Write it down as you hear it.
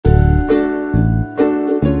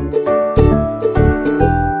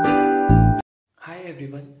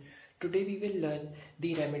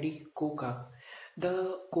the remedy Coca.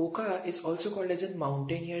 The coca is also called as a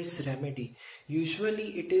mountaineer's remedy.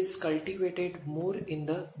 Usually it is cultivated more in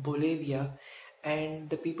the Bolivia, and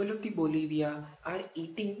the people of the Bolivia are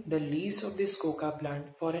eating the leaves of this coca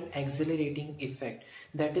plant for an exhilarating effect.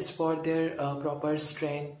 That is for their proper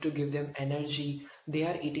strength, to give them energy. They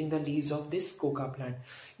are eating the leaves of this coca plant.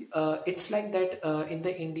 It's like that in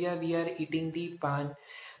the India we are eating the pan,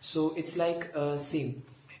 so it's like same.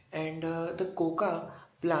 And the coca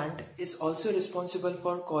plant is also responsible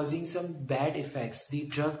for causing some bad effects. The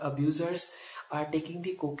drug abusers are taking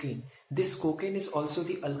the cocaine. This cocaine is also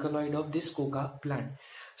the alkaloid of this coca plant.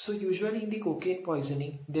 So usually in the cocaine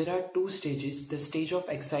poisoning, there are two stages: the stage of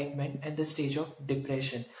excitement and the stage of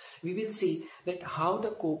depression. We will see that how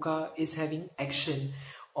the coca is having action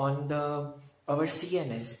on our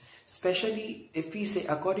CNS. Especially if we say,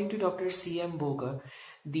 according to Dr. C.M. Boger,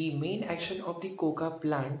 the main action of the coca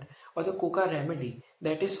plant or the coca remedy,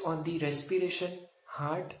 that is on the respiration,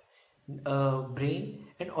 heart, brain,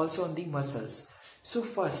 and also on the muscles. So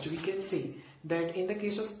first we can say that in the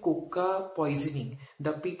case of coca poisoning,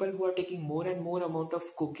 the people who are taking more and more amount of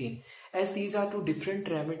cocaine, as these are two different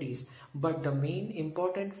remedies, but the main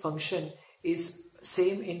important function is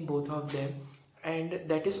same in both of them, and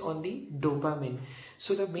that is on the dopamine.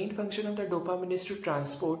 So the main function of the dopamine is to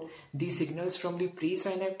transport the signals from the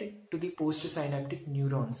presynaptic to the postsynaptic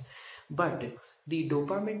neurons. But the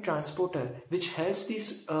dopamine transporter, which helps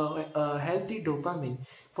this help the dopamine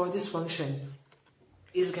for this function,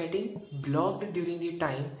 is getting blocked during the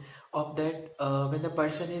time of that when the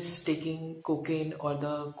person is taking cocaine or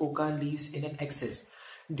the coca leaves in an excess.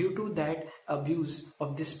 Due to that abuse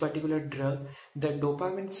of this particular drug, the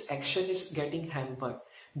dopamine's action is getting hampered.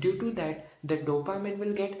 Due to that, the dopamine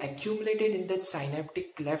will get accumulated in that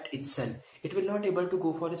synaptic cleft itself. It will not able to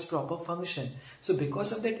go for its proper function. So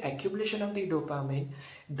because of that accumulation of the dopamine,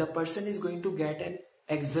 the person is going to get an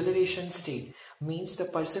exhilaration state. Means the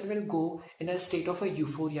person will go in a state of a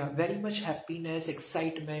euphoria, very much happiness,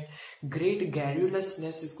 excitement, great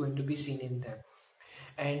garrulousness is going to be seen in them.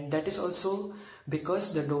 And that is also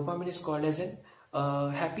because the dopamine is called as an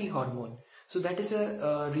happy hormone. So that is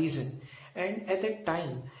a reason. And at that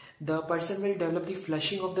time, the person will develop the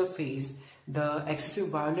flushing of the face, the excessive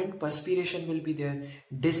violent perspiration will be there,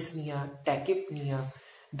 dyspnea, tachypnea,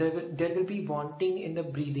 there will be wanting in the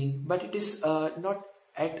breathing, but it is not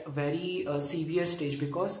at very severe stage,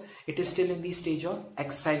 because it is still in the stage of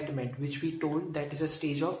excitement, which we told that is a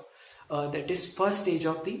stage of that is first stage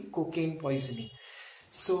of the cocaine poisoning.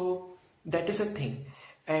 So that is a thing.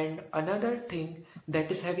 And another thing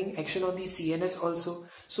that is having action on the CNS also.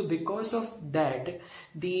 So because of that,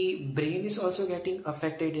 the brain is also getting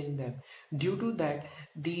affected in them. Due to that,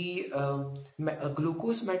 the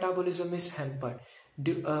glucose metabolism is hampered.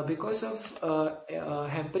 Because of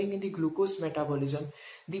hampering in the glucose metabolism,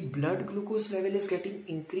 the blood glucose level is getting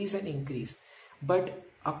increase and increase. But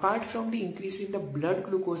apart from the increase in the blood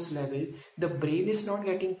glucose level, the brain is not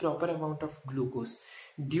getting proper amount of glucose.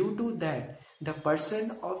 Due to that, the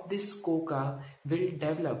person of this coca will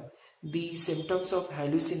develop the symptoms of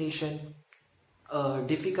hallucination,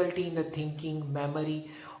 difficulty in the thinking,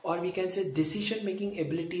 memory, or we can say decision making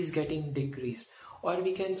ability is getting decreased. Or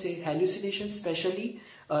we can say hallucination, especially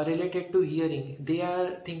related to hearing. They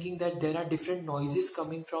are thinking that there are different noises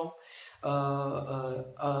coming from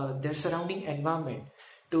their surrounding environment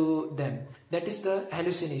to them. That is the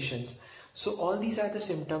hallucinations. So all these are the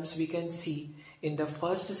symptoms we can see in the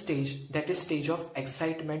first stage, that is stage of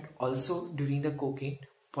excitement, also during the cocaine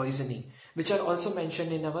poisoning, which are also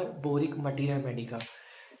mentioned in our boric materia medica.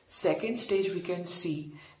 Second stage we can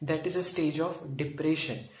see, that is a stage of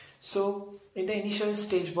depression. So in the initial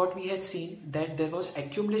stage, what we had seen, that there was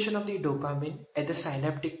accumulation of the dopamine at the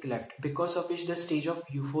synaptic cleft, because of which the stage of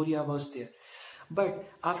euphoria was there. But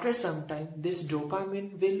after some time, this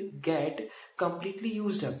dopamine will get completely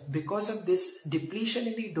used up. Because of this depletion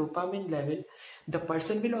in the dopamine level, the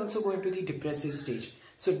person will also go into the depressive stage.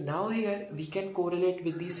 So now here we can correlate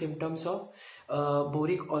with the symptoms of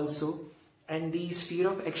boric also, and the sphere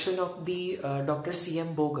of action of the Dr.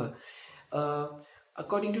 C.M. Boger.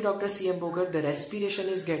 According to Dr. C.M. Boger, the respiration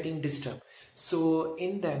is getting disturbed. So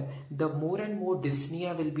in them, the more and more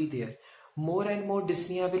dyspnea will be there. More and more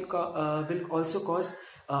dyspnea will also cause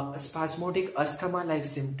spasmodic asthma-like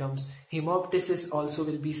symptoms. Hemoptysis also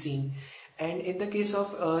will be seen. And in the case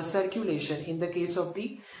of circulation, in the case of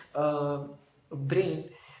the brain,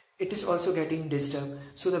 it is also getting disturbed.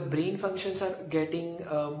 So the brain functions are getting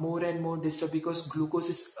more and more disturbed, because glucose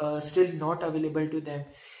is still not available to them.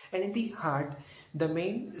 And in the heart, the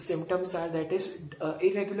main symptoms are, that is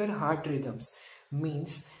irregular heart rhythms.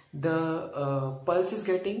 Means the pulse is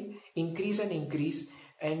getting increase and increase,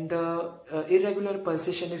 and the irregular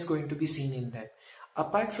pulsation is going to be seen in them.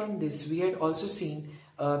 Apart from this, we had also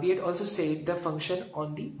said the function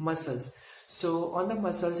on the muscles. So on the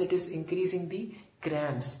muscles, it is increasing the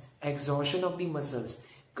cramps, exhaustion of the muscles,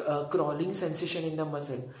 crawling sensation in the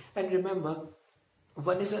muscle. And remember,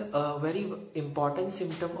 one is a very important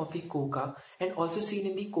symptom of the coca and also seen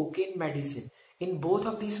in the cocaine medicine. In both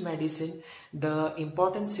of these medicine, the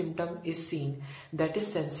important symptom is seen, that is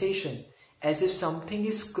sensation, as if something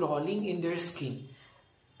is crawling in their skin.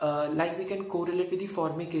 Like we can correlate with the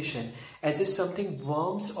formication, as if something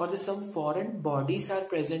worms or some foreign bodies are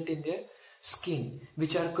present in their skin,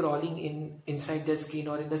 which are crawling inside the skin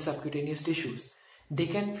or in the subcutaneous tissues. They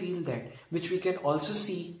can feel that, which we can also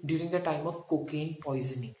see during the time of cocaine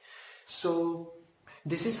poisoning. So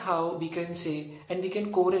this is how we can say, and we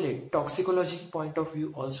can correlate toxicology point of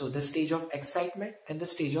view also, the stage of excitement and the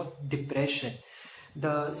stage of depression,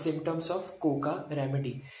 the symptoms of coca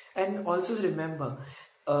remedy. And also remember,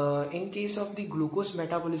 in case of the glucose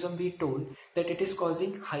metabolism, we told that it is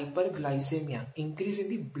causing hyperglycemia, increase in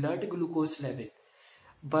the blood glucose level.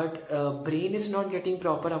 But brain is not getting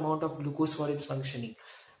proper amount of glucose for its functioning.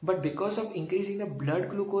 But because of increasing the blood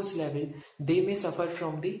glucose level, they may suffer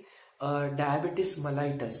from the diabetes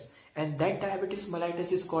mellitus. And that diabetes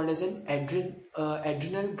mellitus is called as an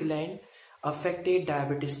adrenal gland affected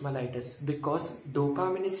diabetes mellitus, because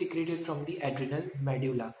dopamine is secreted from the adrenal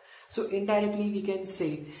medulla. So indirectly we can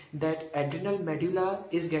say that adrenal medulla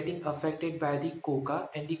is getting affected by the coca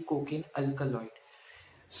and the cocaine alkaloid.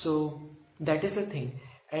 So that is the thing.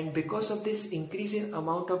 And because of this increase in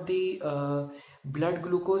amount of the blood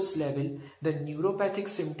glucose level, the neuropathic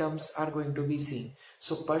symptoms are going to be seen.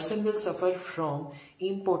 So person will suffer from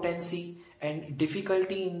impotency and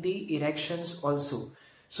difficulty in the erections also.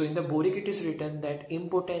 So in the boric it is written that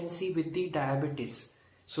impotency with the diabetes.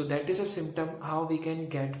 So that is a symptom how we can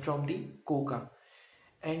get from the coca.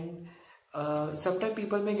 And sometimes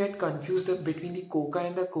people may get confused between the coca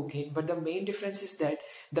and the cocaine, but the main difference is that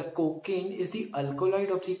the cocaine is the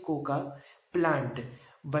alkaloid of the coca plant,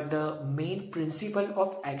 but the main principle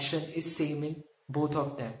of action is same in both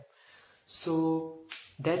of them. So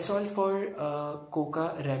that's all for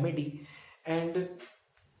coca remedy. And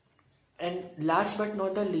last but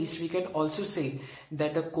not the least, we can also say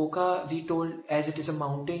that the coca, we told as it is a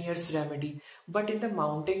mountaineer's remedy, but in the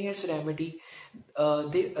mountaineer's remedy,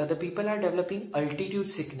 the people are developing altitude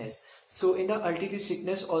sickness. So in the altitude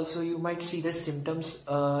sickness also you might see the symptoms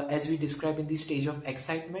as we described in the stage of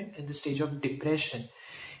excitement and the stage of depression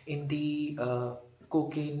in the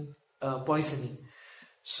cocaine poisoning.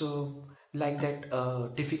 So like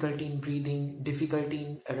that, difficulty in breathing, difficulty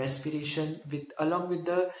in respiration, along with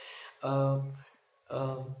the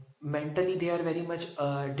mentally they are very much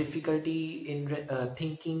difficulty in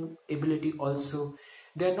thinking ability also.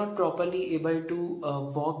 They are not properly able to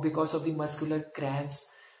walk because of the muscular cramps.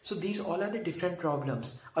 So these all are the different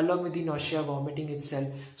problems, along with the nausea, vomiting itself.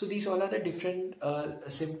 So these all are the different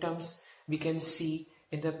symptoms we can see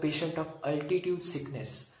in the patient of altitude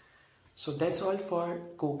sickness. So that's all for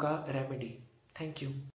coca remedy. Thank you.